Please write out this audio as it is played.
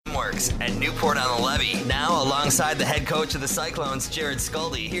Springs and Newport on the Levee. Now, alongside the head coach of the Cyclones, Jarrod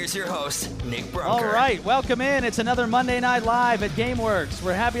Skalde, here's your host, Nick Brunker. All right, welcome in. It's another Monday Night Live at GameWorks.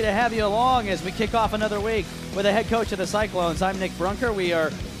 We're happy to have you along as we kick off another week with the head coach of the Cyclones. I'm Nick Brunker. We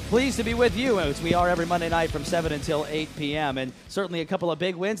are pleased to be with you, as we are every Monday night from 7 until 8 p.m. And certainly a couple of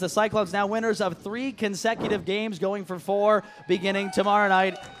big wins. The Cyclones now winners of 3 consecutive games, going for 4, beginning tomorrow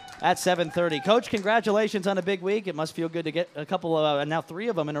night at 7:30. Coach, congratulations on a big week. It must feel good to get a couple of, now 3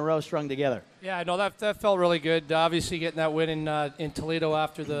 of them in a row strung together. Yeah, no, that felt really good. Obviously, getting that win in Toledo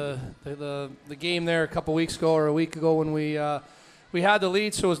after the game there a couple weeks ago or a week ago when we had the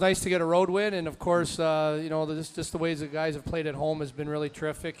lead, so it was nice to get a road win. And of course, just the ways the guys have played at home has been really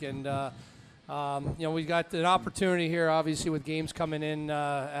terrific. And we got an opportunity here, obviously, with games coming in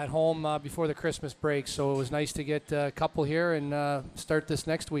at home before the Christmas break. So it was nice to get a couple here and start this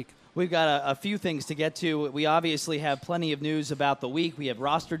next week. We've got a few things to get to. We obviously have plenty of news about the week. We have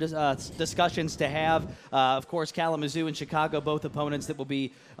roster discussions to have. Of course, Kalamazoo and Chicago, both opponents that will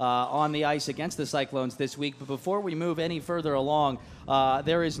be on the ice against the Cyclones this week. But before we move any further along,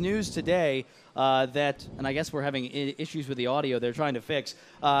 there is news today that, and I guess we're having issues with the audio they're trying to fix,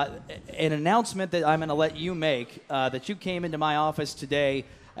 an announcement that I'm going to let you make, that you came into my office today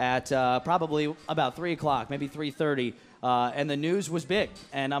at probably about 3 o'clock, maybe 3:30, and the news was big.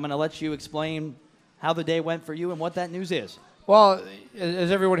 And I'm going to let you explain how the day went for you and what that news is. Well, as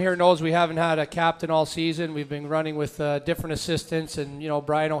everyone here knows, we haven't had a captain all season. We've been running with different assistants, and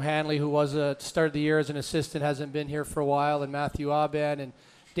Brian O'Hanley, who was at the start of the year as an assistant, hasn't been here for a while, and Matthew Aban and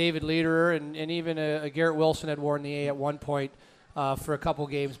David Lederer, and even Garrett Wilson had worn the A at one point for a couple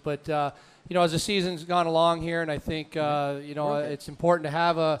games. But as the season's gone along here, and I think it's important to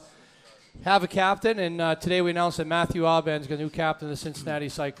have a captain. And today we announced that Matthew Aban is the new captain of the Cincinnati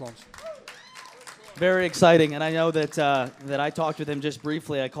Cyclones. Very exciting, and I know that I talked with him just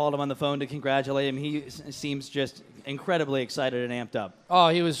briefly. I called him on the phone to congratulate him. He seems just incredibly excited and amped up. Oh,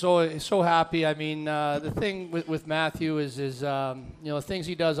 he was so happy. I mean, the thing with Matthew is the things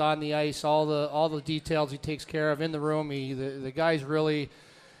he does on the ice, all the details he takes care of in the room. The guys really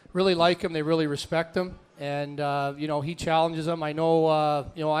like him. They really respect him, and he challenges them. I know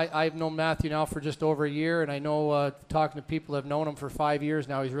I've known Matthew now for just over a year, and I know talking to people that have known him for 5 years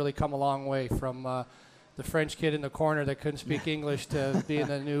now, he's really come a long way from the French kid in the corner that couldn't speak English to being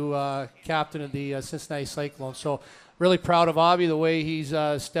the new captain of the Cincinnati Cyclones. So really proud of Abby, the way he's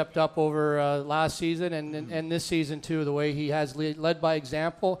stepped up over last season and this season too, the way he has led by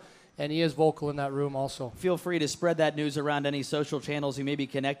example. And he is vocal in that room also. Feel free to spread that news around any social channels you may be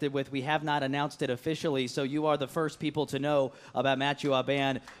connected with. We have not announced it officially, so you are the first people to know about Matthew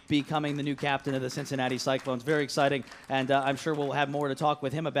Aban becoming the new captain of the Cincinnati Cyclones. Very exciting, and I'm sure we'll have more to talk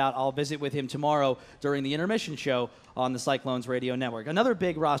with him about. I'll visit with him tomorrow during the intermission show on the Cyclones Radio Network. Another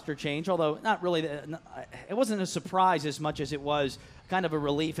big roster change, although not really, it wasn't a surprise as much as it was kind of a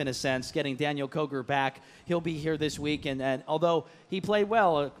relief in a sense, getting Daniel Koger back. He'll be here this week, and although he played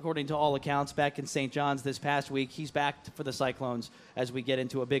well, according to all accounts, back in St. John's this past week, he's back for the Cyclones as we get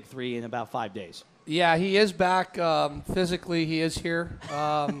into a big 3 in about 5 days. Yeah, he is back. Physically, he is here.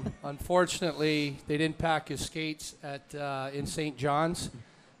 Unfortunately, they didn't pack his skates in St. John's.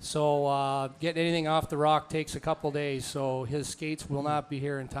 So getting anything off the rock takes a couple days, so his skates will not be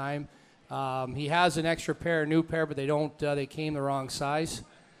here in time. He has an extra pair, a new pair, but they came the wrong size.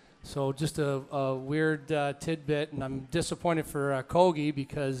 So just a weird tidbit, and I'm disappointed for Kogi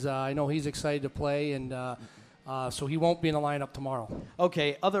because I know he's excited to play, and so he won't be in the lineup tomorrow.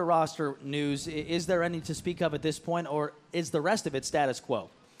 Okay, other roster news. Is there any to speak of at this point, or is the rest of it status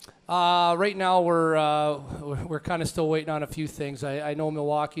quo? Right now we're kind of still waiting on a few things. I know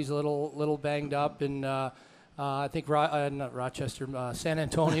Milwaukee's a little banged up, and I think not Rochester, San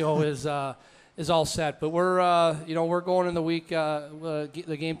Antonio is all set. But we're going in the week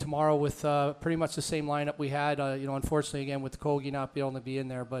the game tomorrow with pretty much the same lineup we had. Unfortunately again with Kogi not being able to be in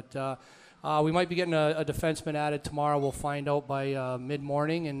there, but we might be getting a defenseman added tomorrow. We'll find out by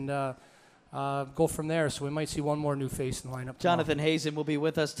mid-morning and go from there. So we might see one more new face in the lineup tomorrow. Jonathan Hazen will be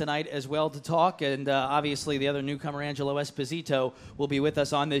with us tonight as well to talk, and obviously the other newcomer, Angelo Esposito, will be with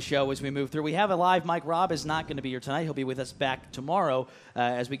us on this show as we move through. We have a live Mike. Rob is not going to be here tonight. He'll be with us back tomorrow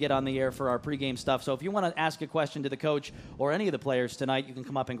as we get on the air for our pregame stuff. So if you want to ask a question to the coach or any of the players tonight, you can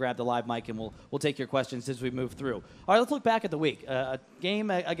come up and grab the live mic, and we'll take your questions as we move through. All right, let's look back at the week. A game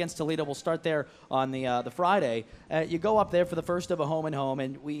against Toledo. We'll start there on the Friday. You go up there for the first of a home and home,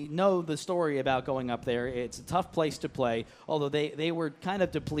 and we know the story about going up there. It's a tough place to play, although they were kind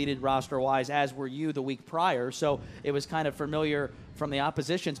of depleted roster-wise, as were you the week prior. So it was kind of familiar from the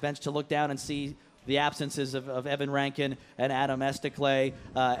opposition's bench to look down and see the absences of Evan Rankin and Adam Estaclay,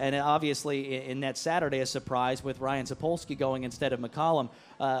 and obviously in that Saturday a surprise with Ryan Sapolsky going instead of McCollum.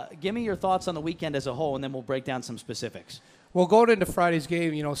 Give me your thoughts on the weekend as a whole, and then we'll break down some specifics. Well, going into Friday's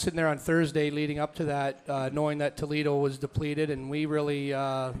game, sitting there on Thursday leading up to that, knowing that Toledo was depleted and we really,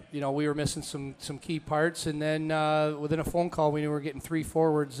 we were missing some key parts. And then within a phone call, we knew we were getting 3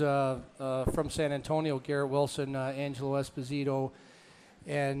 forwards from San Antonio, Garrett Wilson, Angelo Esposito,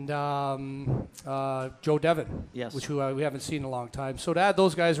 and Joe Devon, yes, which we haven't seen in a long time. So to add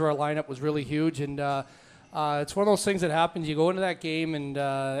those guys to our lineup was really huge. And it's one of those things that happens. You go into that game, and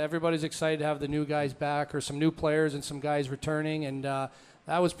everybody's excited to have the new guys back or some new players and some guys returning. And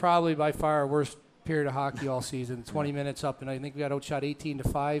that was probably by far our worst period of hockey all season. 20 minutes up, and I think we got outshot 18-5.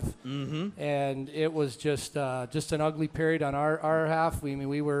 Mm-hmm. And it was just an ugly period on our half.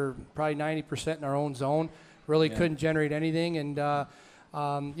 We were probably 90% in our own zone. Really couldn't generate anything. And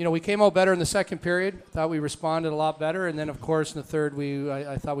we came out better in the second period. Thought we responded a lot better, and then of course in the third,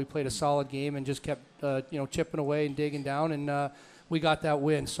 I thought we played a solid game and just kept chipping away and digging down, and we got that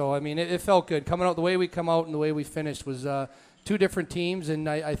win. So I mean, it felt good coming out the way we come out and the way we finished was two different teams, and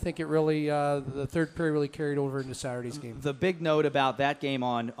I think it really the third period really carried over into Saturday's game. The big note about that game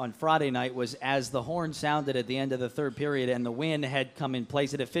on Friday night was as the horn sounded at the end of the third period and the win had come in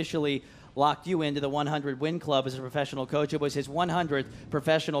place, it officially locked you into the 100 win club as a professional coach. It was his 100th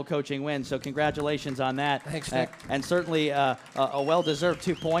professional coaching win, so congratulations on that. Thanks, Nick. And certainly a well-deserved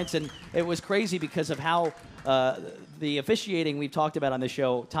 2 points, and it was crazy because of how the officiating we've talked about on the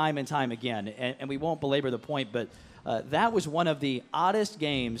show time and time again, and we won't belabor the point, but that was one of the oddest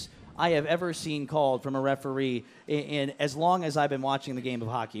games I have ever seen called from a referee in as long as I've been watching the game of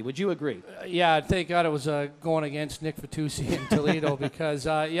hockey. Would you agree? Yeah, thank God it was going against Nick Fatusi in Toledo because,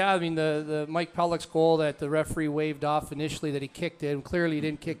 the Mike Pellick's goal that the referee waved off initially that he kicked it, and clearly he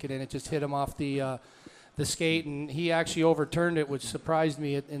didn't kick it in. It just hit him off the skate, and he actually overturned it, which surprised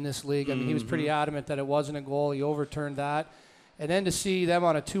me in this league. I mean, he was pretty adamant that it wasn't a goal. He overturned that. And then to see them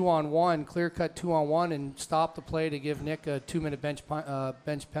on a 2-on-1, clear-cut 2-on-1, and stop the play to give Nick a 2-minute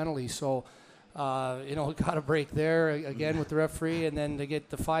bench penalty. So, got a break there again with the referee, and then to get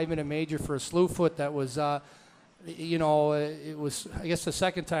the 5-minute major for a slew foot that was, it was, I guess, the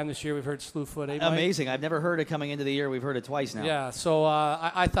second time this year we've heard slew foot. Amazing. I've never heard it coming into the year. We've heard it twice now. Yeah, so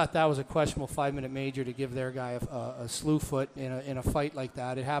I thought that was a questionable 5-minute major to give their guy a slew foot in a fight like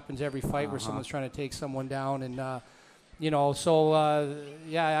that. It happens every fight where someone's trying to take someone down, and I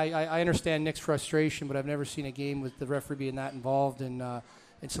understand Nick's frustration, but I've never seen a game with the referee being that involved in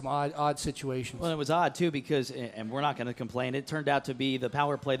some odd situations. Well, it was odd, too, because, and we're not going to complain, it turned out to be the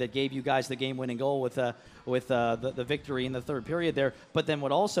power play that gave you guys the game-winning goal with the victory in the third period there. But then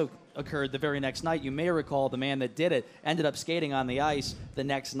what also occurred the very next night, you may recall the man that did it ended up skating on the ice the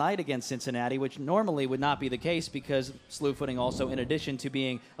next night against Cincinnati, which normally would not be the case because slew footing also, in addition to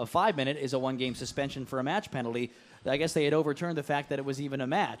being a 5-minute, is a 1-game suspension for a match penalty. I guess they had overturned the fact that it was even a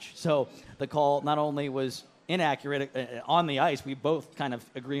match. So the call not only was inaccurate on the ice, we both kind of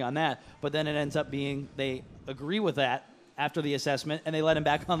agree on that, but then it ends up being they agree with that after the assessment, and they let him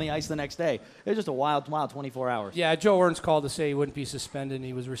back on the ice the next day. It was just a wild 24 hours. Yeah, Joe Ernst called to say he wouldn't be suspended, and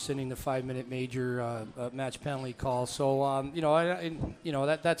he was rescinding the 5-minute major match penalty call. So,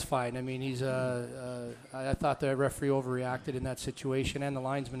 that's fine. I mean, I thought the referee overreacted in that situation, and the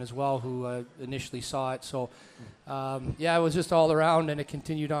linesman as well, who initially saw it. So, it was just all around, and it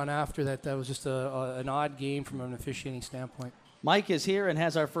continued on after that. That was just an odd game from an officiating standpoint. Mike is here and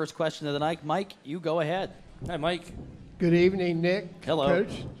has our first question of the night. Mike, you go ahead. Hi, Mike. Good evening, Nick. Hello.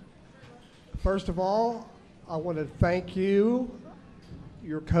 Coach. First of all, I want to thank you,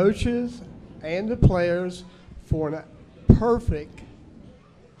 your coaches, and the players for a perfect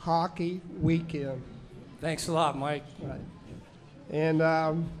hockey weekend. Thanks a lot, Mike. Right.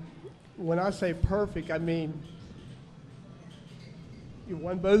 And when I say perfect, I mean you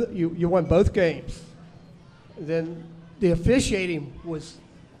won both games. Then the officiating was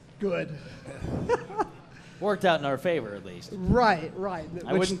good. Worked out in our favor, at least. Right.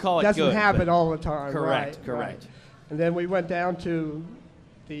 I wouldn't call it doesn't good. happen all the time. Correct. Right. And then we went down to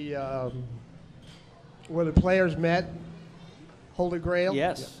the where the players met, Holy Grail.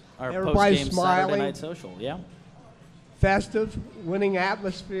 Yes. Our Everybody's post-game smiling. Saturday night social. Yeah. Festive, winning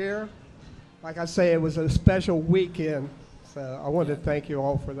atmosphere. Like I say, it was a special weekend. So I wanted to thank you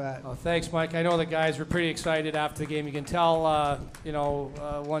all for that. Oh, thanks, Mike. I know the guys were pretty excited after the game. You can tell,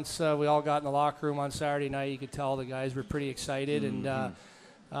 once we all got in the locker room on Saturday night, you could tell the guys were pretty excited. And it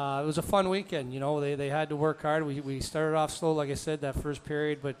was a fun weekend. They had to work hard. We started off slow, like I said, that first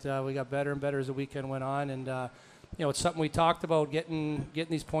period, but we got better and better as the weekend went on. And it's something we talked about, getting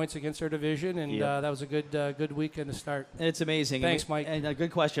these points against our division, and Yep. that was a good weekend to start. It's amazing. Thanks, Mike. And a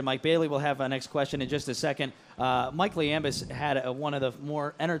good question. Mike Bailey will have our next question in just a second. Mike Liambus had one of the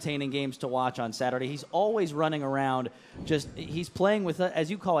more entertaining games to watch on Saturday. He's always running around. He's playing with, as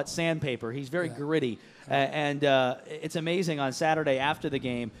you call it, sandpaper. He's very gritty. And it's amazing. On Saturday after the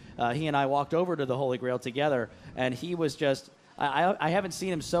game, he and I walked over to the Holy Grail together, and he was just – I haven't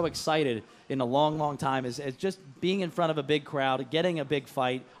seen him so excited in a long, long time as just being in front of a big crowd, getting a big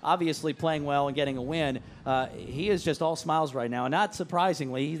fight, obviously playing well and getting a win. He is just all smiles right now. And not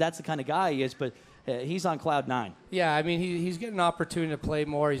surprisingly, that's the kind of guy he is, but he's on cloud 9. Yeah, I mean, he's getting an opportunity to play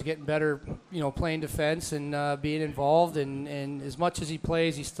more. He's getting better, playing defense and being involved. And as much as he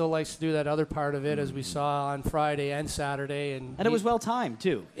plays, he still likes to do that other part of it, as we saw on Friday and Saturday. And it was well timed,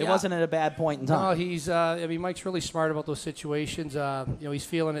 too. It Yeah. wasn't at a bad point in time. No, Mike's really smart about those situations. He's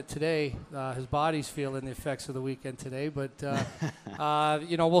feeling it today. His body's feeling the effects of the weekend today. But,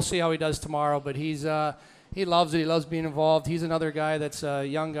 we'll see how he does tomorrow. But he loves it. He loves being involved. He's another guy that's a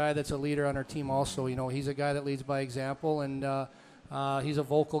young guy that's a leader on our team also. He's a guy that leads by example, and he's a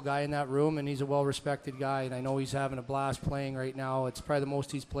vocal guy in that room, and he's a well-respected guy. And I know he's having a blast playing right now. It's probably the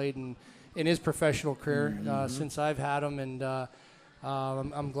most he's played in his professional career since I've had him, and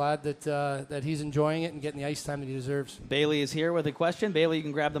I'm glad that he's enjoying it and getting the ice time that he deserves. Bailey is here with a question. Bailey, you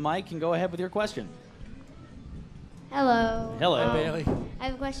can grab the mic and go ahead with your question. Hello. Hello. Hi, Bailey. I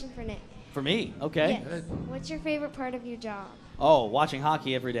have a question for Nick. For me, okay. Yes. What's your favorite part of your job? Oh, watching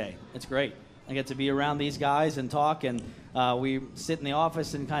hockey every day. It's great. I get to be around these guys and talk, and we sit in the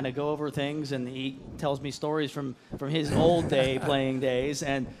office and kind of go over things, and he tells me stories from his old day playing days,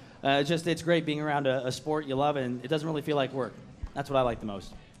 and it's great being around a sport you love, and it doesn't really feel like work. That's what I like the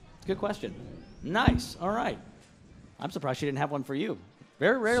most. Good question. Nice. All right. I'm surprised she didn't have one for you.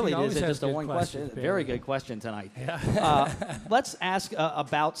 Very rarely is it just a one question. Very good question tonight. Yeah. Let's ask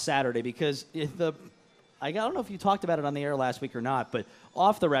about Saturday, because I don't know if you talked about it on the air last week or not, but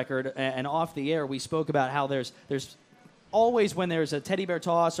off the record and off the air, we spoke about how there's always, when there's a teddy bear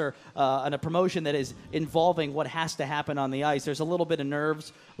toss or a promotion that is involving what has to happen on the ice, there's a little bit of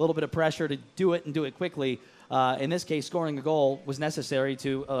nerves, a little bit of pressure to do it and do it quickly. In this case, scoring a goal was necessary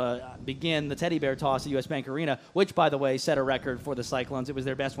to begin the teddy bear toss at US Bank Arena, which, by the way, set a record for the Cyclones. It was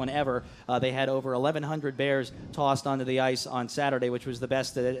their best one ever. They had over 1,100 bears tossed onto the ice on Saturday, which was the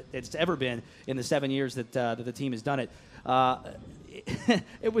best that it's ever been in the 7 years that the team has done it.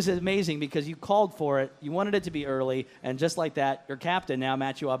 It was amazing because you called for it. You wanted it to be early, and just like that, your captain now,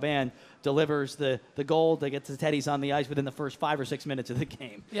 Matthew Aubin, delivers the goal to get the Teddies on the ice within the first 5 or 6 minutes of the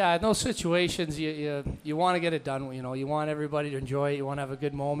game. Yeah, in those situations, you want to get it done. You want everybody to enjoy it. You want to have a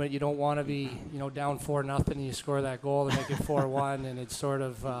good moment. You don't want to be down 4-0 and you score that goal to make it 4-1, and it's sort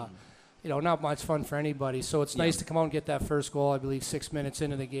of not much fun for anybody. So it's nice to come out and get that first goal. I believe 6 minutes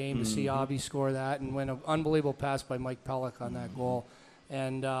into the game to see Aubie score that, and win an unbelievable pass by Mike Pellick on that goal.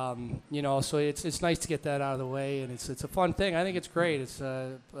 And so it's nice to get that out of the way, and it's a fun thing. I think it's great. It's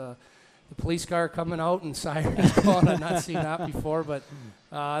the police car coming out and sirens going. I've not seen that before, but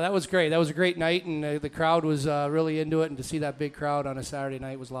that was great. That was a great night, and the crowd was really into it, and to see that big crowd on a Saturday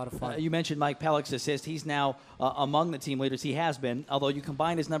night was a lot of fun. You mentioned Mike Pellick's assist. He's now among the team leaders. He has been, although you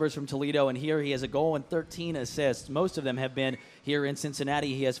combine his numbers from Toledo, and here he has a goal and 13 assists. Most of them have been here in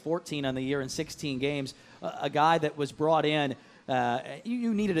Cincinnati. He has 14 on the year in 16 games. A guy that was brought in.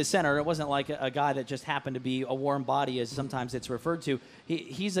 You needed a center. It wasn't like a guy that just happened to be a warm body, as sometimes it's referred to.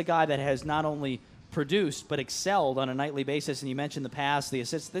 He's a guy that has not only produced but excelled on a nightly basis. And you mentioned the pass, the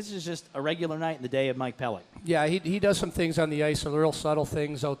assists. This is just a regular night in the day of Mike Pellick. Yeah, he does some things on the ice, some real subtle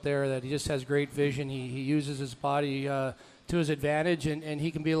things out there that he just has great vision. He uses his body to his advantage, and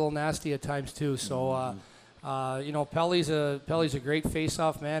he can be a little nasty at times too. So, Pelly's a great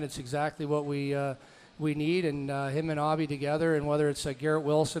face-off man. It's exactly what we need, and him and Aubie together, and whether it's Garrett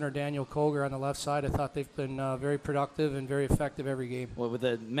Wilson or Daniel Koger on the left side, I thought they've been very productive and very effective every game. Well, with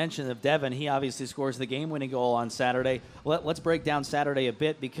the mention of Devin, he obviously scores the game-winning goal on Saturday. Let's break down Saturday a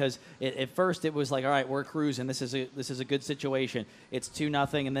bit, because at first it was like, all right, we're cruising. This is a good situation. It's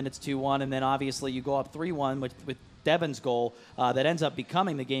 2-0, and then it's 2-1, and then obviously you go up 3-1 with Devin's goal that ends up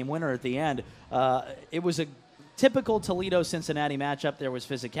becoming the game winner at the end. It was a typical Toledo-Cincinnati matchup. There was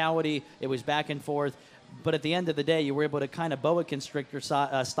physicality. It was back and forth. But at the end of the day, you were able to kind of boa constrictor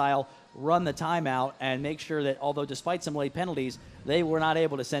style run the timeout and make sure that, although despite some late penalties, they were not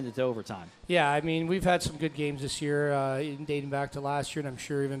able to send it to overtime. Yeah, I mean, we've had some good games this year, dating back to last year, and I'm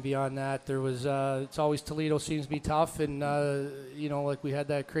sure even beyond that. There was, it's always Toledo seems to be tough, and like we had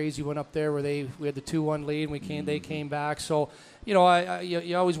that crazy one up there where we had the 2-1 lead, and they came back. So, you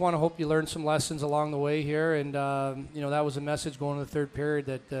always want to hope you learn some lessons along the way here, and that was a message going to the third period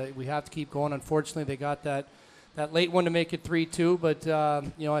that we have to keep going. Unfortunately, they got that late one to make it 3-2, but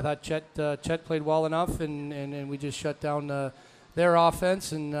I thought Chet played well enough, and we just shut down their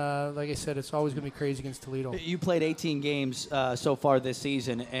offense, and like I said, it's always going to be crazy against Toledo. You played 18 games so far this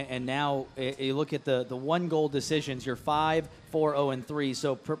season, and now you look at the one-goal decisions. You're 5, 4, 0, and 3.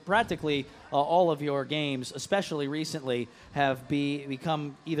 So practically all of your games, especially recently, have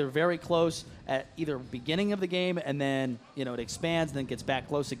become either very close at either beginning of the game, and then it expands, and then gets back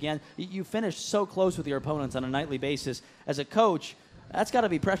close again. You finish so close with your opponents on a nightly basis. As a coach, that's got to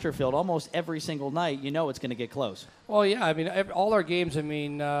be pressure-filled almost every single night. It's going to get close. Well, yeah, I mean, all our games, I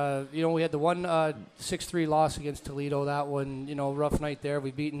mean, we had the one 6-3 loss against Toledo. That one, rough night there.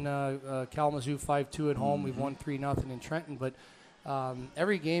 We've beaten Kalamazoo 5-2 at home. We've won 3-0 in Trenton. But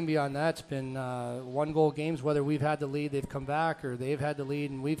every game beyond that's been one-goal games, whether we've had the lead, they've come back, or they've had the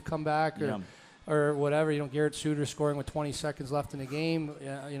lead and we've come back, or whatever. Garrett Suter scoring with 20 seconds left in the game.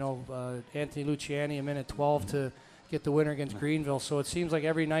 Anthony Luciani a minute 12 to get the winner against Greenville. So it seems like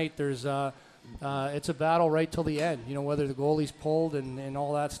every night there's it's a battle right till the end, whether the goalie's pulled and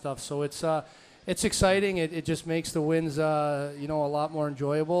all that stuff. So it's exciting. It just makes the wins a lot more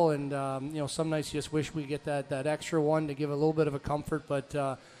enjoyable, and some nights you just wish we get that extra one to give a little bit of a comfort, but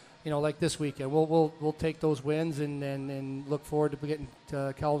like this weekend, we'll take those wins and look forward to getting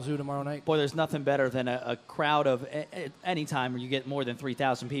to Kalamazoo tomorrow night. Boy, there's nothing better than a crowd of any time where you get more than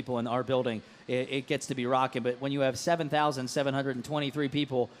 3,000 people in our building. It gets to be rocking. But when you have 7,723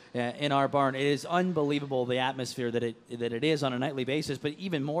 people in our barn, it is unbelievable the atmosphere that it is on a nightly basis. But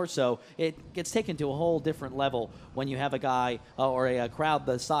even more so, it gets taken to a whole different level when you have a guy or a crowd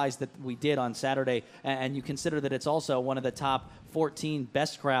the size that we did on Saturday, and you consider that it's also one of the top 14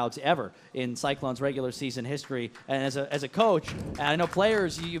 best crowds ever in Cyclones regular season history. And as a coach, and I know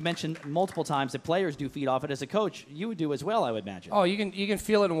players, you mentioned multiple times that players do feed off it. As a coach, you would do as well, I would imagine. Oh, you can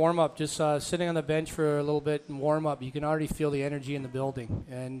feel it in warm up. Just sitting on the bench for a little bit and warm up, you can already feel the energy in the building.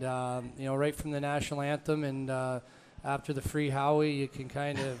 And right from the national anthem and after the free Howie, you can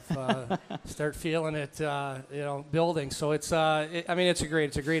kind of start feeling it, building. So it's a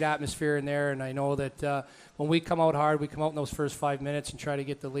great atmosphere in there. And I know that when we come out hard, we come out in those first 5 minutes and try to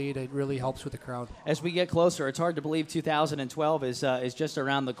get the lead. It really helps with the crowd. As we get closer, it's hard to believe 2012 is just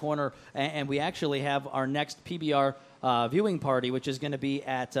around the corner, and we actually have our next PBR viewing party, which is going to be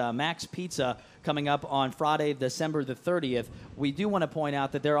at Max Pizza coming up on Friday, December the 30th. We do want to point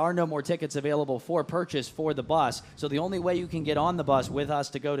out that there are no more tickets available for purchase for the bus, so the only way you can get on the bus with us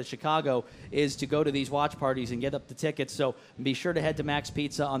to go to Chicago is to go to these watch parties and get up the tickets. So be sure to head to Max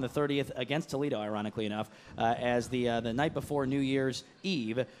Pizza on the 30th against Toledo, ironically enough, as the night before New Year's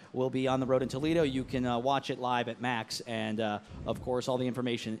Eve. We'll be on the road in Toledo. You can watch it live at Max, and of course, all the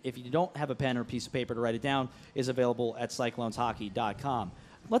information, if you don't have a pen or piece of paper to write it down, is available at cycloneshockey.com.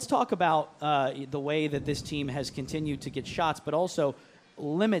 Let's talk about the way that this team has continued to get shots, but also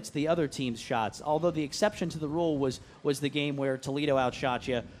limits the other team's shots. Although the exception to the rule was the game where Toledo outshot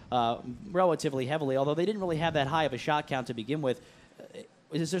you relatively heavily, although they didn't really have that high of a shot count to begin with.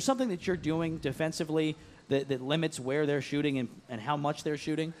 Is there something that you're doing defensively that limits where they're shooting and how much they're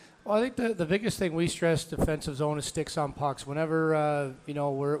shooting? Well, I think the biggest thing we stress defensive zone is sticks on pucks. Whenever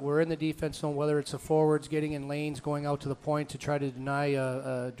we're in the defense zone, whether it's the forwards getting in lanes, going out to the point to try to deny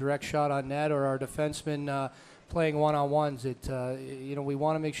a direct shot on net, or our defensemen playing one-on-ones, we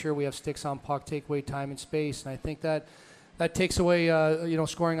want to make sure we have sticks on puck, take away time and space, and I think that takes away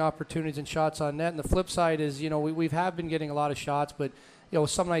scoring opportunities and shots on net. And the flip side is we have been getting a lot of shots, but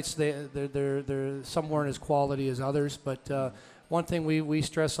some nights they're some weren't as quality as others, but. One thing we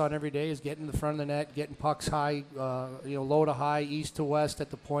stress on every day is getting to the front of the net, getting pucks high, low to high, east to west at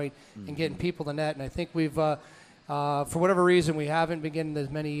the point, and getting people to net. And I think we've, for whatever reason, we haven't been getting as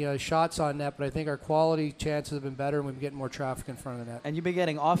many shots on net, but I think our quality chances have been better, and we've been getting more traffic in front of the net. And you've been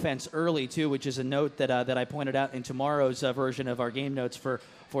getting offense early, too, which is a note that I pointed out in tomorrow's version of our game notes for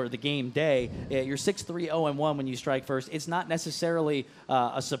the game day. You're 6-3, 0-1 when you strike first. It's not necessarily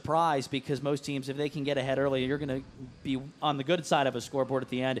a surprise, because most teams, if they can get ahead early, you're going to be on the good side of a scoreboard at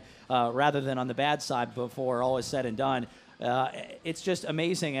the end rather than on the bad side before all is said and done. It's just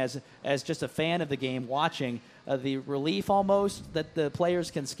amazing as just a fan of the game watching the relief almost that the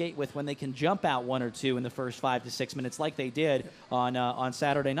players can skate with when they can jump out one or two in the first 5 to 6 minutes like they did on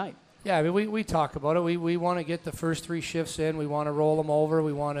Saturday night. Yeah, I mean, we talk about it. We want to get the first 3 shifts in. We want to roll them over.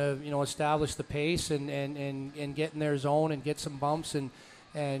 We want to, establish the pace and get in their zone and get some bumps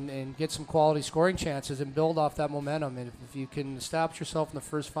and get some quality scoring chances and build off that momentum. And if you can establish yourself in the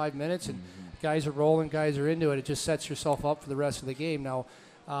first 5 minutes and guys are rolling, guys are into it, it just sets yourself up for the rest of the game. Now,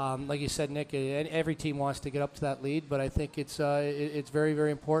 like you said, Nick, every team wants to get up to that lead, but I think it's very,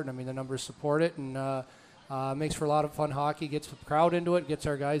 very important. I mean, the numbers support it, and makes for a lot of fun hockey, gets the crowd into it, gets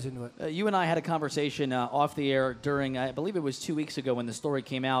our guys into it. You and I had a conversation off the air during, I believe it was 2 weeks ago when the story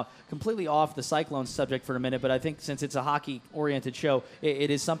came out, completely off the Cyclones subject for a minute, but I think since it's a hockey-oriented show, it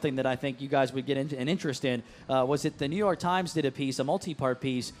is something that I think you guys would get an interest in. Was it the New York Times did a piece, a multi-part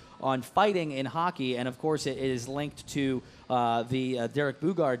piece, on fighting in hockey, and of course it is linked to the Derek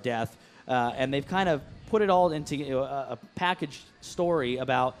Bugard death, and they've kind of put it all into a packaged story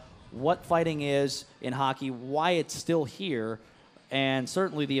about what fighting is in hockey, why it's still here, and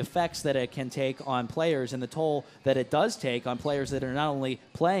certainly the effects that it can take on players and the toll that it does take on players that are not only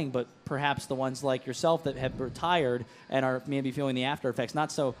playing, but perhaps the ones like yourself that have retired and are maybe feeling the after effects.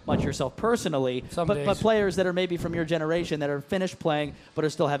 Not so much yourself personally, but players that are maybe from your generation that are finished playing but are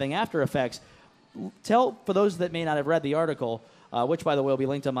still having after effects. Tell, for those that may not have read the article, which, by the way, will be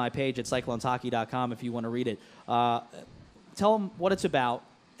linked on my page at cycloneshockey.com if you want to read it, tell them what it's about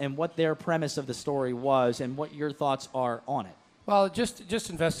and what their premise of the story was and what your thoughts are on it. Well, just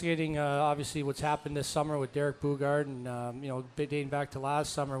investigating, obviously, what's happened this summer with Derek Bugard and, dating back to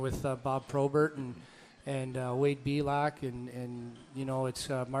last summer with Bob Probert and Wade Belak and it's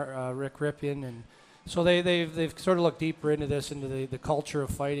Rick Ripien. And so they've sort of looked deeper into this, into the culture of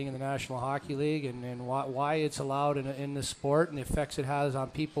fighting in the National Hockey League and why it's allowed in the sport and the effects it has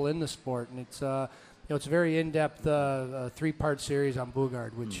on people in the sport. And it's it's a very in-depth 3-part series on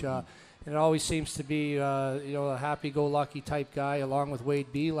Bugard, which it always seems to be a happy-go-lucky type guy, along with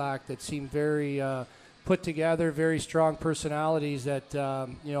Wade Belak, that seem very put together, very strong personalities that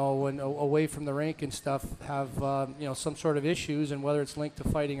when away from the rink and stuff have some sort of issues, and whether it's linked to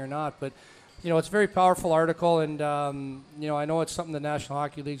fighting or not. But it's a very powerful article, and I know it's something the National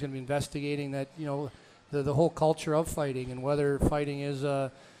Hockey League is going to be investigating. That the whole culture of fighting and whether fighting is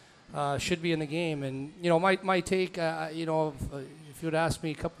should be in the game. And my take, if you would ask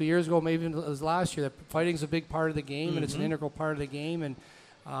me a couple of years ago, maybe it was last year, that fighting's a big part of the game and it's an integral part of the game. And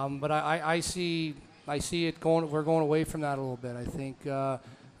but I see it going. We're going away from that a little bit. I think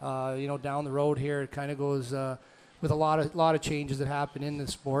down the road here, it kind of goes with a lot of changes that happen in the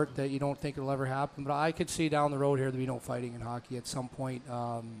sport that you don't think it'll ever happen. But I could see down the road here that we don't fighting in hockey at some point.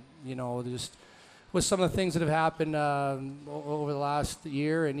 Just with some of the things that have happened over the last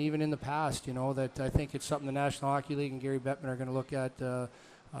year and even in the past, that I think it's something the National Hockey League and Gary Bettman are going to look at.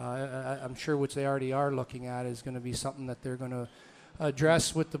 I'm sure, which they already are looking at, is going to be something that they're going to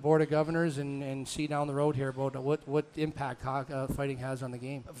address with the Board of Governors and see down the road here about what impact fighting has on the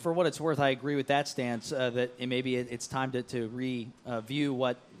game. For what it's worth, I agree with that stance, that maybe it's time to review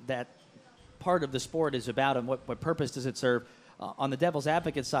what that part of the sport is about and what purpose does it serve. On the devil's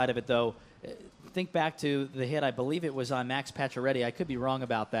advocate side of it, though, think back to the hit, I believe it was on Max Pacioretty. I could be wrong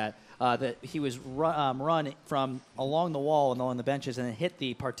about that. That he was run from along the wall and along the benches and then hit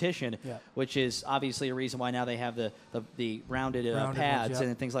the partition, which is obviously a reason why now they have the rounded pads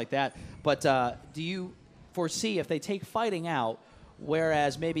and things like that. But do you foresee, if they take fighting out,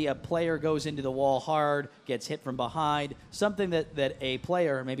 whereas maybe a player goes into the wall hard, gets hit from behind, something that a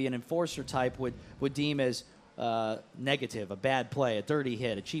player, maybe an enforcer type, would deem as negative, a bad play, a dirty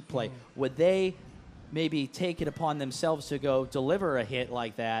hit, a cheap play, would they maybe take it upon themselves to go deliver a hit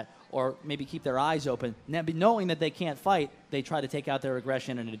like that, or maybe keep their eyes open, knowing that they can't fight, they try to take out their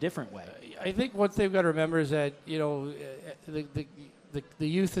aggression in a different way? I think what they've got to remember is that the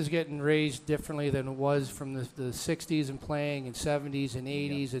youth is getting raised differently than it was from the 60s and playing in 70s and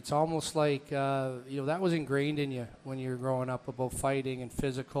 80s. It's almost like that was ingrained in you when you were growing up, about fighting and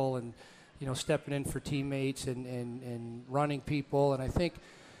physical and stepping in for teammates and running people. And I think,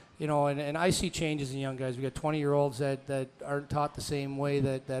 and I see changes in young guys. We got 20-year-olds that aren't taught the same way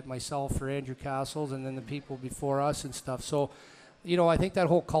that myself or Andrew Castles and then the people before us and stuff. So, I think that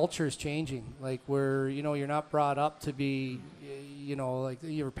whole culture is changing. Like where, you're not brought up to be, like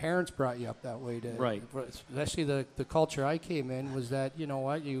your parents brought you up that way. Right. Especially the culture I came in was that,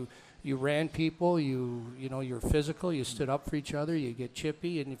 you ran people, you're physical, you stood up for each other, you get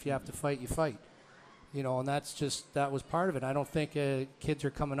chippy, and if you have to fight, you fight. And that was part of it. I don't think kids are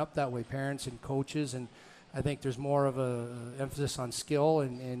coming up that way, parents and coaches, and I think there's more of a emphasis on skill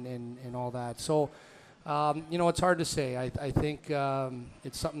and all that. So, It's hard to say. I think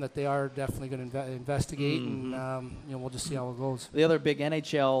it's something that they are definitely going to investigate, and we'll just see how it goes. The other big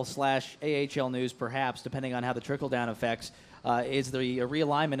NHL/AHL news, perhaps, depending on how the trickle-down affects, is the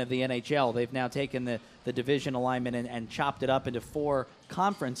realignment of the NHL. They've now taken the division alignment and chopped it up into 4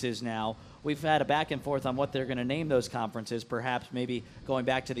 conferences now. We've had a back and forth on what they're going to name those conferences, perhaps maybe going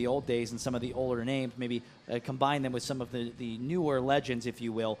back to the old days and some of the older names, maybe combine them with some of the newer legends, if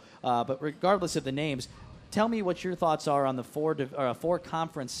you will. But regardless of the names, tell me what your thoughts are on the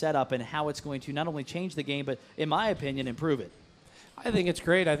 4-conference setup and how it's going to not only change the game, but, in my opinion, improve it. I think it's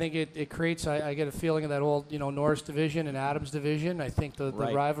great. I think it creates, I get a feeling of that old, Norris division and Adams division. I think the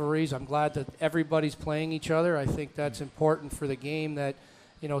rivalries, I'm glad that everybody's playing each other. I think that's important for the game that,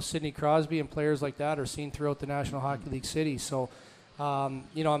 Sidney Crosby and players like that are seen throughout the National Hockey League cities. So, I'm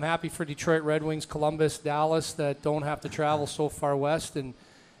happy for Detroit Red Wings, Columbus, Dallas that don't have to travel so far west and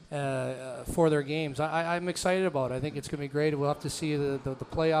for their games. I'm excited about it. I think it's going to be great. We'll have to see the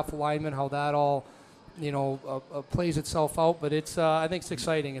playoff alignment, how that all plays itself out, but I think it's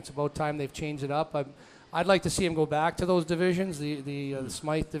exciting. It's about time they've changed it up. I'd like to see them go back to those divisions, the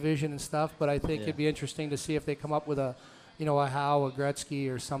Smythe division and stuff, but I think it'd be interesting to see if they come up with a Howe, a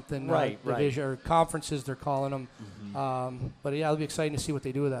Gretzky or something, division or conferences they're calling them. But it'll be exciting to see what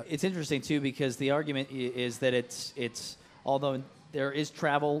they do with that. It's interesting too because the argument is that it's although there is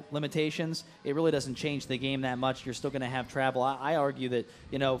travel limitations, it really doesn't change the game that much. You're still going to have travel. I argue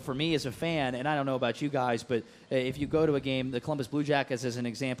that, for me as a fan, and I don't know about you guys, but if you go to a game, the Columbus Blue Jackets as an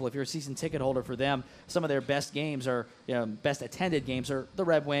example, if you're a season ticket holder for them, some of their best games are, best attended games are the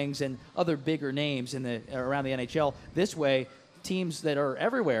Red Wings and other bigger names around the NHL. This way, teams that are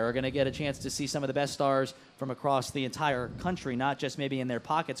everywhere are going to get a chance to see some of the best stars from across the entire country, not just maybe in their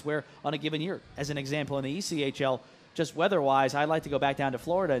pockets, where on a given year, as an example, in the ECHL, just weather-wise, I'd like to go back down to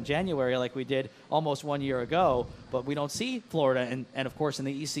Florida in January like we did almost 1 year ago, but we don't see Florida. And of course, in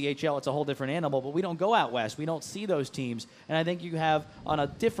the ECHL, it's a whole different animal, but we don't go out west. We don't see those teams. And I think you have, on a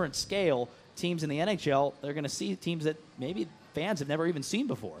different scale, teams in the NHL, they're going to see teams that maybe fans have never even seen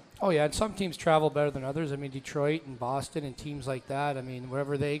before. Oh, yeah, and some teams travel better than others. I mean, Detroit and Boston and teams like that, I mean,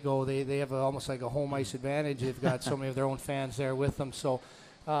 wherever they go, they have almost like a home ice advantage. They've got so many of their own fans there with them. So,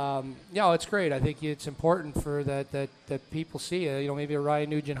 it's great. I think it's important for that people see it. Maybe a Ryan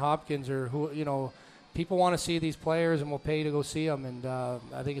Nugent-Hopkins or who, people want to see these players and will pay to go see them. And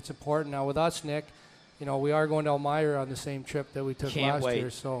I think it's important. Now with us, Nick, we are going to Elmira on the same trip that we took last year.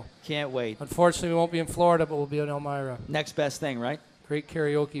 So can't wait. Unfortunately, we won't be in Florida, but we'll be in Elmira. Next best thing, right? Great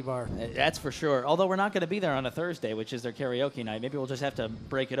karaoke bar. That's for sure. Although we're not going to be there on a Thursday, which is their karaoke night. Maybe we'll just have to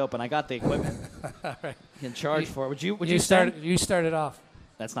break it open. I got the equipment. All right. You can charge for it. Would you start? You started off.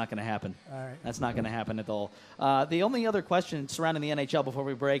 That's not going to happen. All right. That's not going to happen at all. The only other question surrounding the NHL before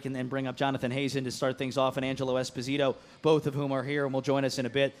we break and bring up Jonathan Hazen to start things off and Angelo Esposito, both of whom are here and will join us in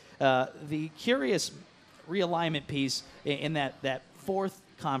a bit. The curious realignment piece in that 4th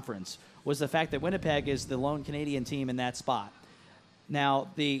conference was the fact that Winnipeg is the lone Canadian team in that spot. Now,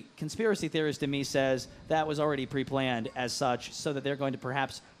 the conspiracy theorist to me says that was already pre-planned as such so that they're going to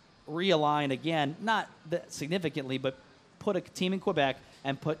perhaps realign again, not that significantly, but put a team in Quebec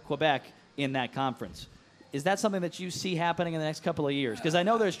and put Quebec in that conference. Is that something that you see happening in the next couple of years? Because I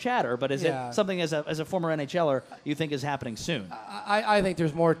know there's chatter, but is it something as a former NHLer you think is happening soon? I think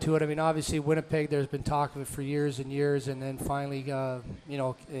there's more to it. I mean, obviously Winnipeg, there's been talk of it for years and years, and then finally,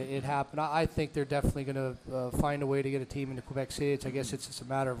 it happened. I think they're definitely going to find a way to get a team into Quebec City. I guess it's just a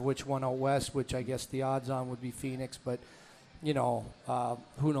matter of which one out west, which I guess the odds on would be Phoenix, but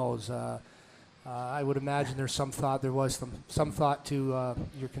who knows? I would imagine there's some thought. There was some thought to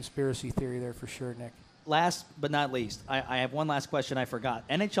your conspiracy theory there for sure, Nick. Last but not least, I have one last question I forgot.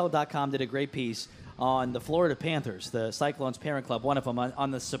 NHL.com did a great piece on the Florida Panthers, the Cyclones parent club, one of them,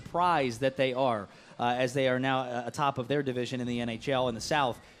 on the surprise that they are, as they are now atop of their division in the NHL in the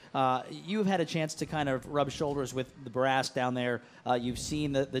South. You've had a chance to kind of rub shoulders with the brass down there. You've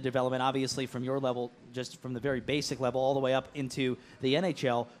seen the development, obviously, from your level, just from the very basic level all the way up into the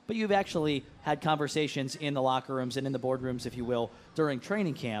NHL. But you've actually had conversations in the locker rooms and in the boardrooms, if you will, during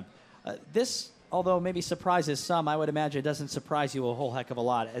training camp. This, although maybe surprises some, I would imagine it doesn't surprise you a whole heck of a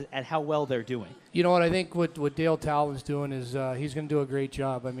lot at how well they're doing. You know what? I think what Dale Talon's doing is he's going to do a great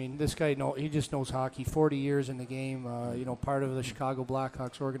job. I mean, this guy, he just knows hockey. 40 years in the game, part of the Chicago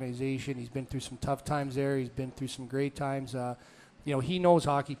Blackhawks organization. He's been through some tough times there. He's been through some great times. He knows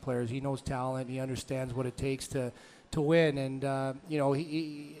hockey players. He knows talent. He understands what it takes to win. And, a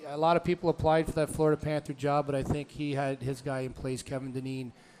lot of people applied for that Florida Panther job, but I think he had his guy in place, Kevin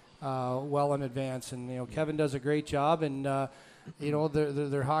Dineen, well in advance. And Kevin does a great job, and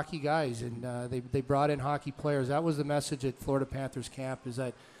they're hockey guys, and they brought in hockey players. That was the message at Florida Panthers camp, is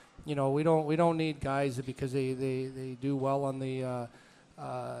that we don't need guys because they do well on the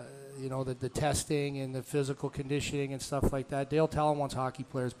the testing and the physical conditioning and stuff like that. Dale Talon wants hockey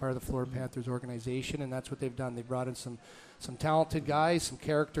players part of the Florida Panthers organization, and that's what they've done. They brought in some talented guys, some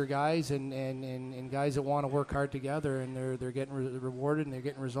character guys, and guys that want to work hard together, and they're getting rewarded and they're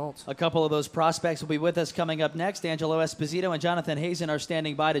getting results. A couple of those prospects will be with us coming up next. Angelo Esposito and Jonathan Hazen are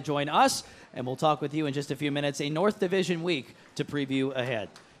standing by to join us, and we'll talk with you in just a few minutes. A North Division week to preview ahead.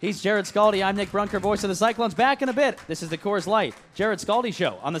 He's Jarrod Skalde. I'm Nick Brunker, voice of the Cyclones. Back in a bit. This is the Coors Light Jarrod Skalde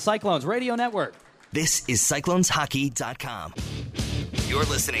Show on the Cyclones Radio Network. This is CyclonesHockey.com. You're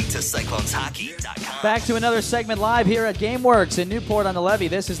listening to CyclonesHockey.com. Back to another segment live here at GameWorks in Newport on the Levee.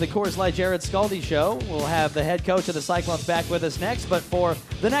 This is the Coors Light Jarrod Skalde Show. We'll have the head coach of the Cyclones back with us next, but for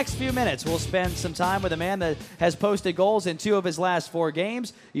the next few minutes, we'll spend some time with a man that has posted goals in 2 of his last 4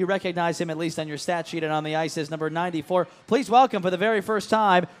 games. You recognize him at least on your stat sheet and on the ice as number 94. Please welcome for the very first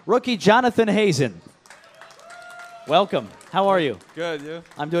time, rookie Jonathan Hazen. Welcome. How are you? Good, you?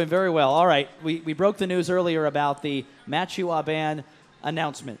 I'm doing very well. All right, we broke the news earlier about the Matthew Aubin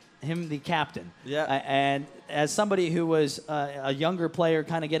announcement, him the captain. Yeah. And as somebody who was a younger player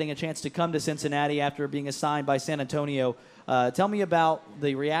kind of getting a chance to come to Cincinnati after being assigned by San Antonio, tell me about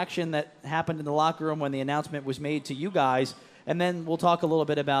the reaction that happened in the locker room when the announcement was made to you guys, and then we'll talk a little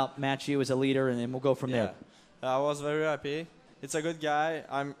bit about Matthew as a leader, and then we'll go from there. I was very happy. It's a good guy.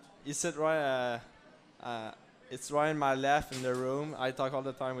 He sit right, it's right in my left in the room. I talk all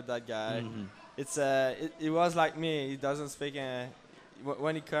the time with that guy. Mm-hmm. It was like me. He doesn't speak.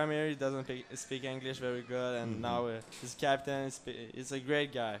 When he come here, he doesn't speak English very good, and now he's captain. He's a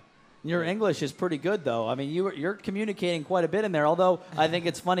great guy. Your English is pretty good, though. I mean, you're communicating quite a bit in there. Although I think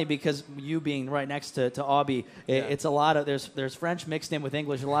it's funny because you being right next to Aubie, it's a lot of there's French mixed in with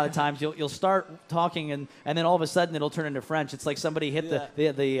English. A lot of times you'll start talking and then all of a sudden it'll turn into French. It's like somebody hit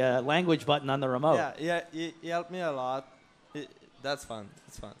the language button on the remote. Yeah. He helped me a lot. That's fun.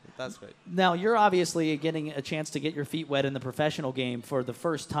 It's fun. That's great. Now, you're obviously getting a chance to get your feet wet in the professional game for the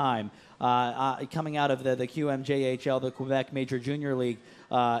first time, coming out of the QMJHL, the Quebec Major Junior League.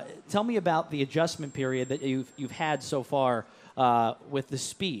 Tell me about the adjustment period that you've had so far with the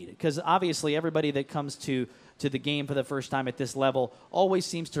speed, because obviously everybody that comes to the game for the first time at this level always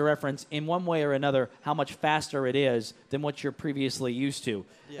seems to reference in one way or another how much faster it is than what you're previously used to.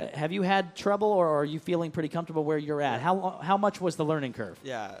 Yeah. Have you had trouble, or are you feeling pretty comfortable where you're at? How much was the learning curve?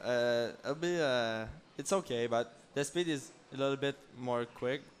 Yeah, it's okay, but the speed is a little bit more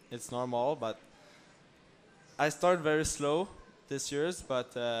quick. It's normal, but I started very slow this year,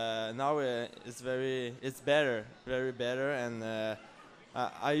 but now it's better, very better, and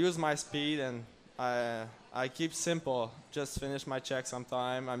I use my speed, and I keep simple, just finish my check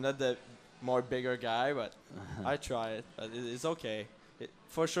sometime. I'm not the more bigger guy, but I try it, but it's okay.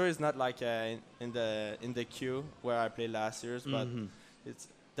 For sure, it's not like in the queue where I played last year's, but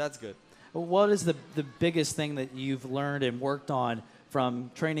that's good. What is the biggest thing that you've learned and worked on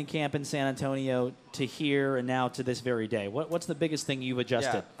from training camp in San Antonio to here and now to this very day? What's the biggest thing you've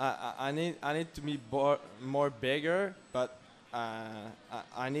adjusted? Yeah, I need to be more bigger, but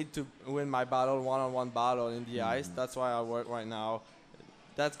I need to win my battle, one-on-one battle in the ice. That's why I work right now.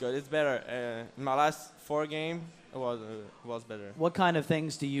 That's good. It's better. In my last 4 games, it was better. What kind of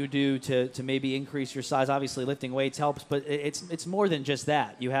things do you do to maybe increase your size? Obviously, lifting weights helps, but it's more than just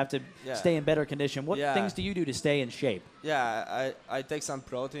that. You have to stay in better condition. What things do you do to stay in shape? Yeah, I take some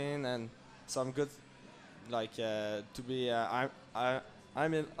protein and some good, like to be.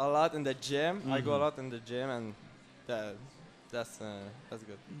 I'm in a lot in the gym. I go a lot in the gym, and that's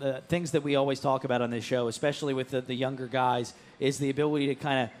good. The things that we always talk about on this show, especially with the younger guys, is the ability to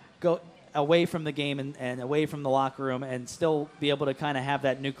kind of go away from the game and away from the locker room and still be able to kind of have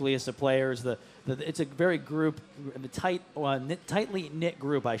that nucleus of players. It's a very tightly knit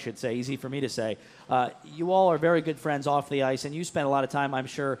group, I should say. Easy for me to say. You all are very good friends off the ice, and you spend a lot of time, I'm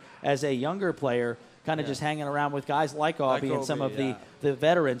sure, as a younger player, kind of just hanging around with guys like Aubie and some of the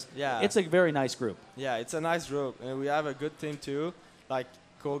veterans. Yeah. It's a very nice group. Yeah, it's a nice group. And we have a good team, too. Like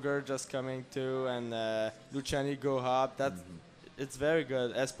Coors just coming, too, and Luciani go up. It's very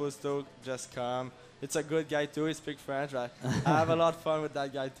good. Esposito just come. It's a good guy, too. He speaks French. But I have a lot of fun with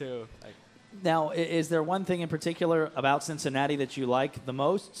that guy, too. Now, is there one thing in particular about Cincinnati that you like the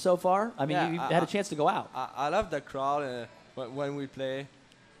most so far? I mean, you've had a chance to go out. I love the crowd when we play.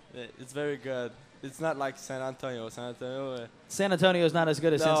 It's very good. it's not like San Antonio. San Antonio. San Antonio is not as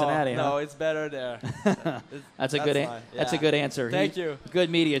good as Cincinnati, huh? No, it's better there. That's a that's a good answer. Thank you. Good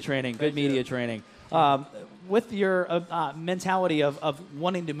media training. Good media training. With your mentality of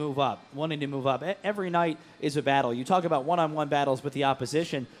wanting to move up, every night is a battle. You talk about one-on-one battles with the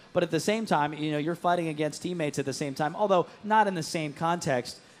opposition, but at the same time, you're fighting against teammates at the same time, although not in the same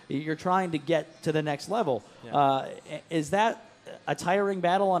context. You're trying to get to the next level. Yeah. Is that a tiring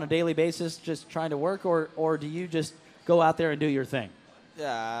battle on a daily basis, just trying to work, or do you just go out there and do your thing?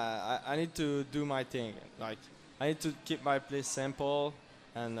 Yeah, I need to do my thing. Like, I need to keep my play simple,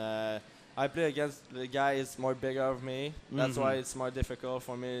 and I play against the guy is more bigger of me. That's why it's more difficult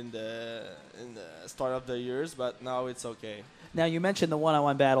for me in the start of the years, but now it's okay. Now, you mentioned the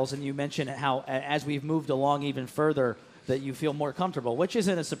one-on-one battles, and you mentioned how as we've moved along even further, that you feel more comfortable, which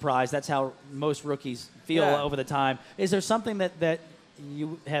isn't a surprise. That's how most rookies feel over the time. Is there something that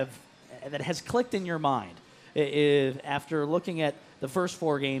you have that has clicked in your mind after looking at the first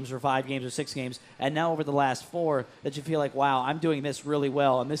 4 games or 5 games or 6 games, and now over the last 4, that you feel like, wow, I'm doing this really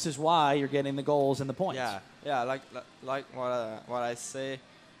well, and this is why you're getting the goals and the points? Yeah. Like what I say,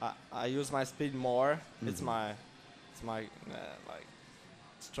 I use my speed more. It's my like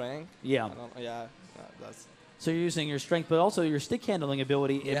strength. Yeah. That's. So you're using your strength, but also your stick handling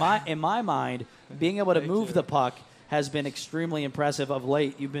ability. In my mind, being able to move the puck has been extremely impressive of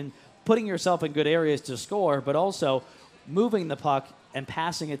late. You've been putting yourself in good areas to score, but also moving the puck and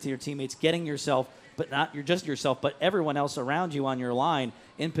passing it to your teammates, getting yourself, but not just yourself, but everyone else around you on your line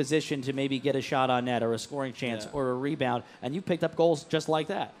in position to maybe get a shot on net or a scoring chance or a rebound. And you picked up goals just like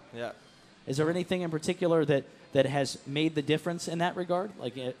that. Yeah. Is there anything in particular that has made the difference in that regard?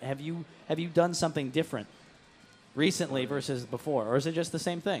 Like, have you done something different recently versus before, or is it just the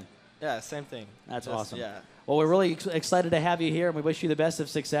same thing? Yeah, same thing. That's awesome. Yeah. Well, we're really excited to have you here, and we wish you the best of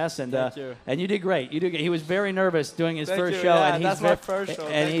success. And Thank you. And you did great. He was very nervous doing his first you. show, Yeah, and that's my first show.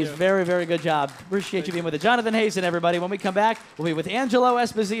 And he's very, very good job. Appreciate you being with us, Jonathan Hazen. Everybody, when we come back, we'll be with Angelo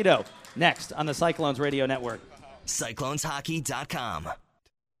Esposito next on the Cyclones Radio Network. CyclonesHockey.com.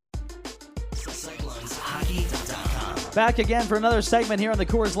 CyclonesHockey.com. Back again for another segment here on the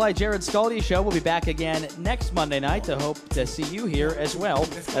Coors Light Jarrod Skalde Show. We'll be back again next Monday night to hope to see you here as well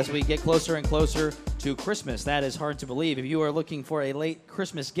as we get closer and closer to Christmas. That is hard to believe. If you are looking for a late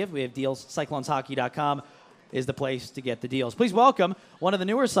Christmas gift, we have deals. CyclonesHockey.com is the place to get the deals. Please welcome one of the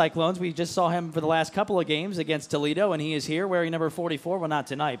newer Cyclones. We just saw him for the last couple of games against Toledo, and he is here wearing number 44. Well, not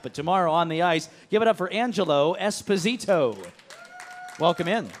tonight, but tomorrow on the ice. Give it up for Angelo Esposito. Welcome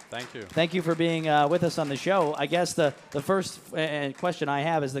in. Thank you. Thank you for being with us on the show. I guess the first question I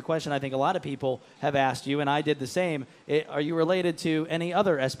have is the question I think a lot of people have asked you, and I did the same. Are you related to any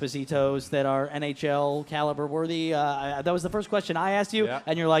other Espositos that are NHL caliber worthy? That was the first question I asked you,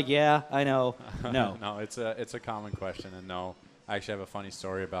 and you're like, yeah, I know. No. No, it's a common question, and no. I actually have a funny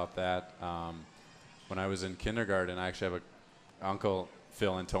story about that. When I was in kindergarten, I actually have an uncle,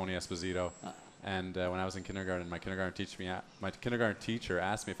 Phil and Tony Esposito. And when I was in kindergarten, my kindergarten teacher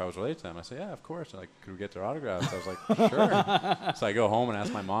asked me if I was related to them. I said, yeah, of course. Like, could we get their autographs? I was like, sure. So I go home and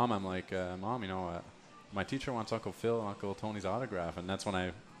ask my mom. I'm like, Mom, my teacher wants Uncle Phil and Uncle Tony's autograph. And that's when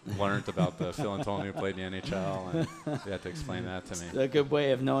I learned about the Phil and Tony who played in the NHL, and they had to explain that to me. It's a good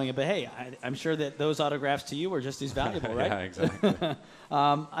way of knowing it. But, hey, I'm sure that those autographs to you were just as valuable, right? Yeah, exactly.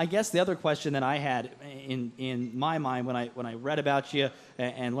 I guess the other question that I had in my mind when I read about you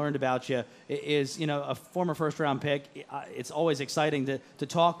and learned about you is, a former first-round pick. It's always exciting to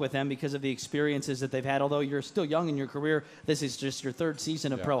talk with them because of the experiences that they've had. Although you're still young in your career, this is just your 3rd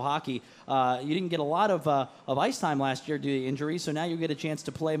season of pro hockey. You didn't get a lot of ice time last year due to injury, so now you get a chance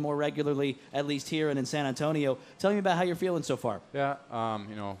to play more regularly, at least here and in San Antonio. Tell me about how you're feeling so far. Yeah,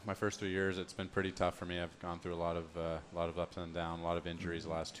 my first 3 years, it's been pretty tough for me. I've gone through a lot of ups and downs, a lot of injuries the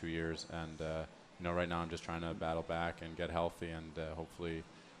last 2 years, and right now I'm just trying to battle back and get healthy and hopefully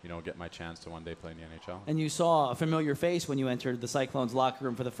get my chance to one day play in the NHL. And you saw a familiar face when you entered the Cyclones locker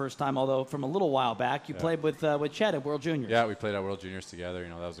room for the first time, although from a little while back you played with Chet at World Juniors. Yeah, we played at World Juniors together.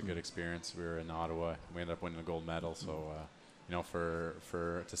 That was a good experience. We were in Ottawa. We ended up winning a gold medal, so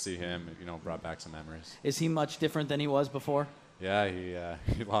to see him, brought back some memories. Is he much different than he was before? Yeah,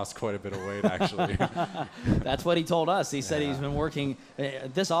 he lost quite a bit of weight, actually. That's what he told us. He said he's been working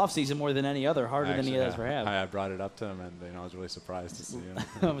this offseason more than any other, harder than he ever have. I brought it up to him, and I was really surprised to see him.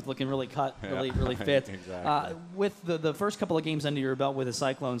 I was looking really cut, really fit. Exactly. With the first couple of games under your belt with the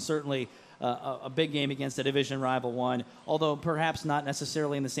Cyclones, certainly a big game against a division rival one, although perhaps not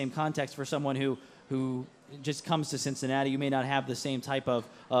necessarily in the same context for someone who just comes to Cincinnati, you may not have the same type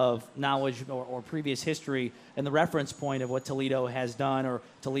of knowledge or previous history and the reference point of what Toledo has done, or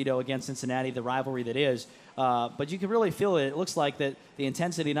Toledo against Cincinnati, the rivalry that is. But you can really feel it. It looks like that the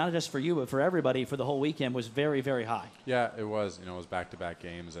intensity, not just for you, but for everybody for the whole weekend, was very, very high. Yeah, it was. It was back-to-back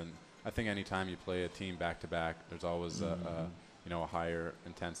games, and I think anytime you play a team back-to-back, there's always a higher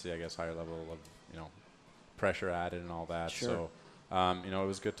intensity, I guess, higher level of pressure added and all that. Sure. So, it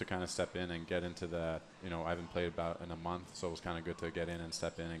was good to kind of step in and get into that. I haven't played about in a month, so it was kind of good to get in and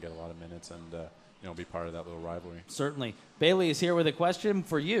step in and get a lot of minutes and be part of that little rivalry. Certainly. Bailey is here with a question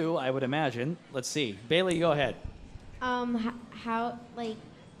for you, I would imagine. Let's see. Bailey, go ahead.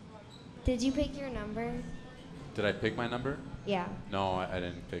 Did you pick your number? Did I pick my number? Yeah. No, I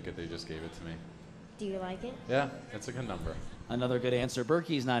didn't pick it. They just gave it to me. Do you like it? Yeah, it's a good number. Another good answer.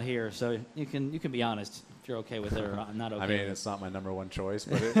 Berkey's not here, so you can be honest if you're okay with it or not okay. I mean, it's not my number one choice,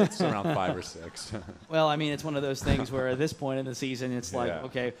 but it's around 5 or 6. Well, I mean, it's one of those things where at this point in the season, it's like, Yeah.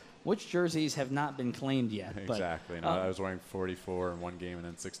 okay, which jerseys have not been claimed yet? Exactly. But, I was wearing 44 in one game and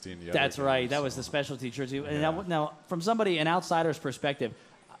then 16 the other. That's game, right. That so. was the specialty jersey. And Yeah. now, from an outsider's perspective,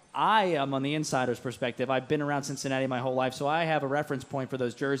 I am on the insider's perspective. I've been around Cincinnati my whole life, so I have a reference point for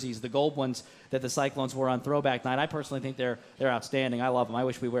those jerseys, the gold ones that the Cyclones wore on throwback night. I personally think they're outstanding. I love them. I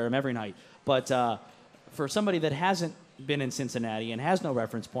wish we wear them every night. But for somebody that hasn't been in Cincinnati and has no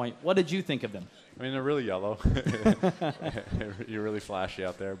reference point, what did you think of them? I mean, they're really yellow. You're really flashy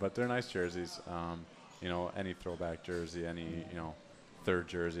out there, but they're nice jerseys. Any throwback jersey, any third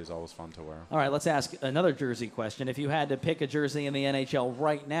jersey is always fun to wear. All right, let's ask another jersey question. If you had to pick a jersey in the NHL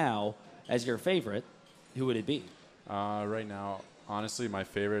right now as your favorite, who would it be? Right now, honestly, my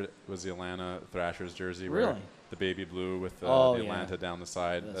favorite was the Atlanta Thrashers jersey. Really? Where the baby blue with the yeah. Atlanta down the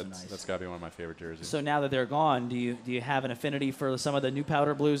side. Nice. That's got to be one of my favorite jerseys. So now that they're gone, do you have an affinity for some of the new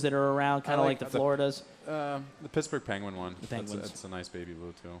powder blues that are around, kind of like the Floridas? The Pittsburgh Penguin one. The Penguins. That's a nice baby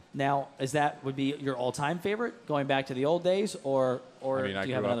blue too. Now, would be your all-time favorite, going back to the old days, or I mean, do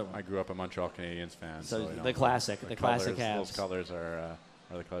you have another one? I grew up a Montreal Canadiens fan. So So the classic colors, Habs. Those colors are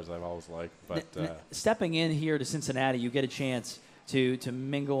the colors I've always liked. But Stepping in here to Cincinnati, you get a chance to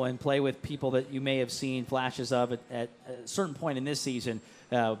mingle and play with people that you may have seen flashes of at a certain point in this season,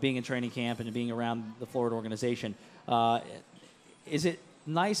 being in training camp and being around the Florida organization. Is it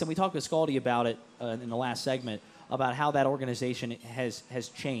nice? And we talked with Skalde about it in the last segment, about how that organization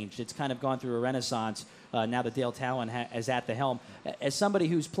has changed. It's kind of gone through a renaissance now that Dale Talon is at the helm. As somebody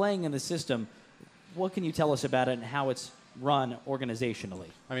who's playing in the system, what can you tell us about it and how it's run organizationally?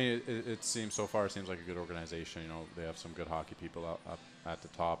 I mean, it seems like a good organization. They have some good hockey people up at the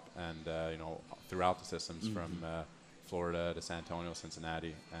top, and throughout the systems from Florida to San Antonio,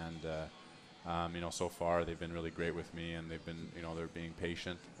 Cincinnati, and so far they've been really great with me, and they've been they're being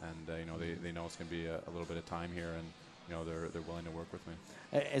patient, and they know it's going to be a little bit of time here, and they're willing to work with me.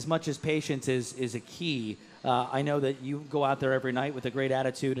 As much as patience is a key, I know that you go out there every night with a great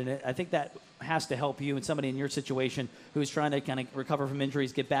attitude, and I think that has to help you and somebody in your situation who's trying to kind of recover from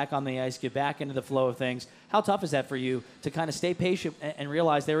injuries, get back on the ice, get back into the flow of things. How tough is that for you to kind of stay patient and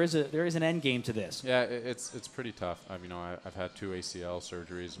realize there is an end game to this? Yeah, it's pretty tough. I've had 2 ACL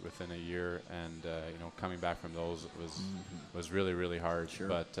surgeries within a year, and coming back from those was really, really hard. Sure.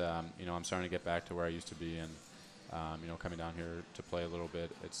 But I'm starting to get back to where I used to be, and coming down here to play a little bit,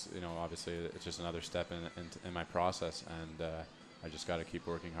 it's obviously it's just another step in my process, and I just got to keep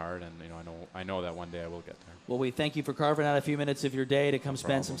working hard, and I know that one day I will get there. Well, we thank you for carving out a few minutes of your day to come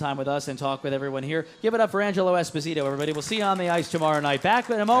spend some time with us and talk with everyone here. Give it up for Angelo Esposito, everybody. We'll see you on the ice tomorrow night.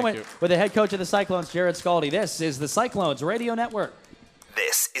 Back in a moment with the head coach of the Cyclones, Jarrod Skalde. This is the Cyclones Radio Network.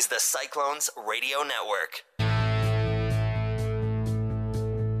 This is the Cyclones Radio Network.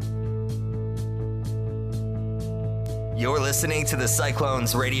 You're listening to the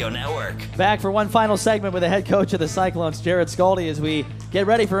Cyclones Radio Network. Back for one final segment with the head coach of the Cyclones, Jarrod Skalde, as we get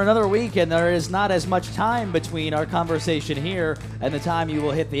ready for another week, and there is not as much time between our conversation here and the time you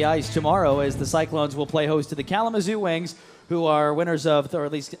will hit the ice tomorrow, as the Cyclones will play host to the Kalamazoo Wings, who are winners of, or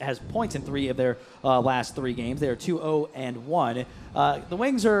at least has points in 3 of their last 3 games. They are 2-0-1. The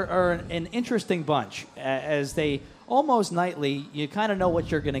Wings are an interesting bunch, as they almost nightly, you kind of know what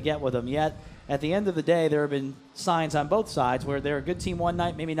you're going to get with them, yet at the end of the day, there have been signs on both sides where they're a good team one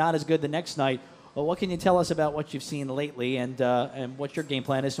night, maybe not as good the next night. Well, what can you tell us about what you've seen lately, and what your game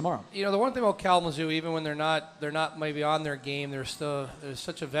plan is tomorrow? The one thing about Kalamazoo, even when they're not maybe on their game, they're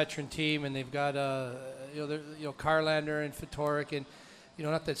such a veteran team, and they've got Carlander and Fitorik, and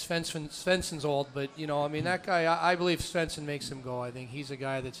not that Svensson's old, but that guy, I believe Svensson makes him go. I think he's a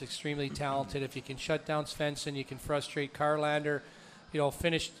guy that's extremely talented. If you can shut down Svensson, you can frustrate Carlander.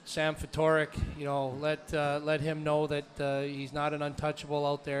 finished Sam Fatorik. Let him know that he's not an untouchable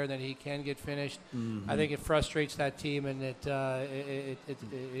out there, that he can get finished. Mm-hmm. I think it frustrates that team, and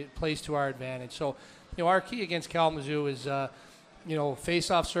it plays to our advantage. So, our key against Kalamazoo is,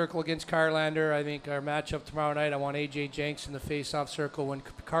 face-off circle against Carlander. I think our matchup tomorrow night, I want A.J. Jenks in the face-off circle. When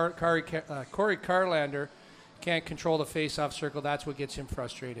Corey Carlander can't control the face-off circle, that's what gets him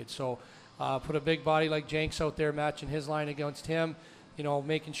frustrated. So put a big body like Jenks out there matching his line against him,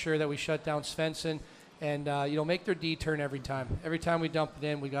 making sure that we shut down Svensson and, make their D turn every time. Every time we dump it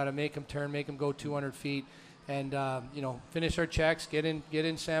in, we got to make them turn, make them go 200 feet. And, finish our checks, get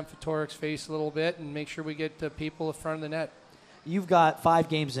in Sam Fatorik's face a little bit, and make sure we get people in front of the net. You've got 5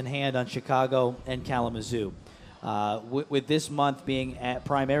 games in hand on Chicago and Kalamazoo. With this month being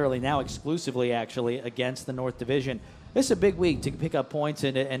primarily, now exclusively actually, against the North Division, this is a big week to pick up points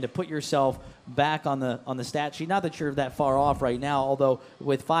and to put yourself back on the stat sheet. Not that you're that far off right now, although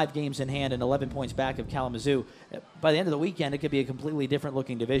with 5 games in hand and 11 points back of Kalamazoo, by the end of the weekend, it could be a completely different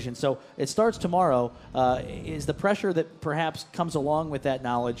looking division. So it starts tomorrow. Is the pressure that perhaps comes along with that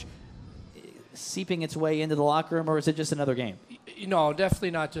knowledge seeping its way into the locker room, or is it just another game?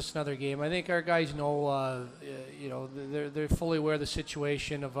 Definitely not just another game. I think our guys know, they're fully aware of the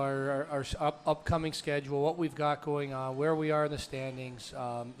situation of our upcoming schedule, what we've got going on, where we are in the standings,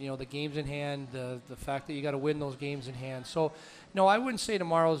 the games in hand, the fact that you got to win those games in hand. So, no, I wouldn't say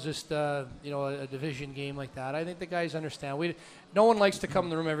tomorrow's just, a division game like that. I think the guys understand. No one likes to come in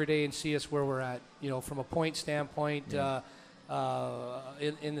the room every day and see us where we're at, from a point standpoint. Yeah.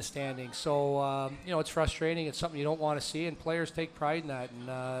 In the standings. So, it's frustrating. It's something you don't want to see, and players take pride in that.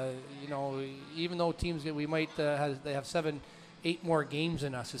 And, even though teams that we might they have 7-8 more games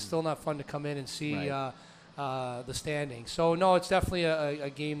than us, it's still not fun to come in and see the standings. So, no, it's definitely a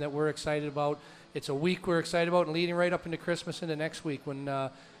game that we're excited about. It's a week we're excited about, and leading right up into Christmas into next week when,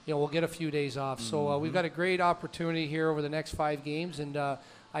 we'll get a few days off. So, we've got a great opportunity here over the next 5 games, and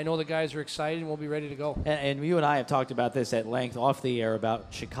I know the guys are excited and we'll be ready to go. And you and I have talked about this at length off the air about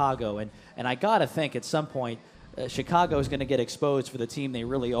Chicago. And I got to think at some point Chicago is going to get exposed for the team they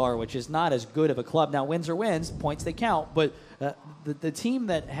really are, which is not as good of a club. Now, wins are wins, points they count. But the team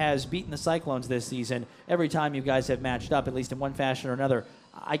that has beaten the Cyclones this season, every time you guys have matched up, at least in one fashion or another,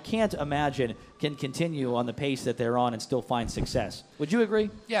 I can't imagine can continue on the pace that they're on and still find success. Would you agree?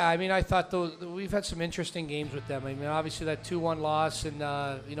 Yeah, I thought we've had some interesting games with them. Obviously that 2-1 loss, and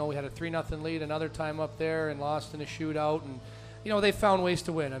we had a 3-0 lead another time up there and lost in a shootout, and they found ways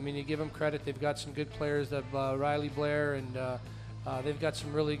to win. You give them credit. They've got some good players, Riley Blair, and they've got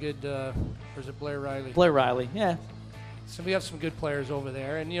some really good. Or is it Blair Riley? Blair Riley, yeah. So we have some good players over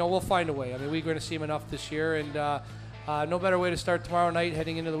there, and we'll find a way. We're going to see them enough this year, and. No better way to start tomorrow night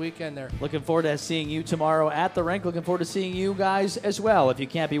heading into the weekend there. Looking forward to seeing you tomorrow at the rink. Looking forward to seeing you guys as well. If you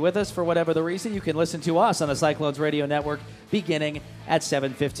can't be with us for whatever the reason, you can listen to us on the Cyclones Radio Network beginning at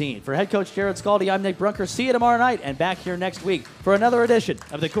 7:15. For head coach Jarrod Skalde, I'm Nick Brunker. See you tomorrow night and back here next week for another edition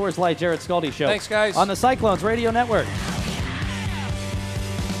of the Coors Light Jarrod Skalde Show. Thanks, guys. On the Cyclones Radio Network.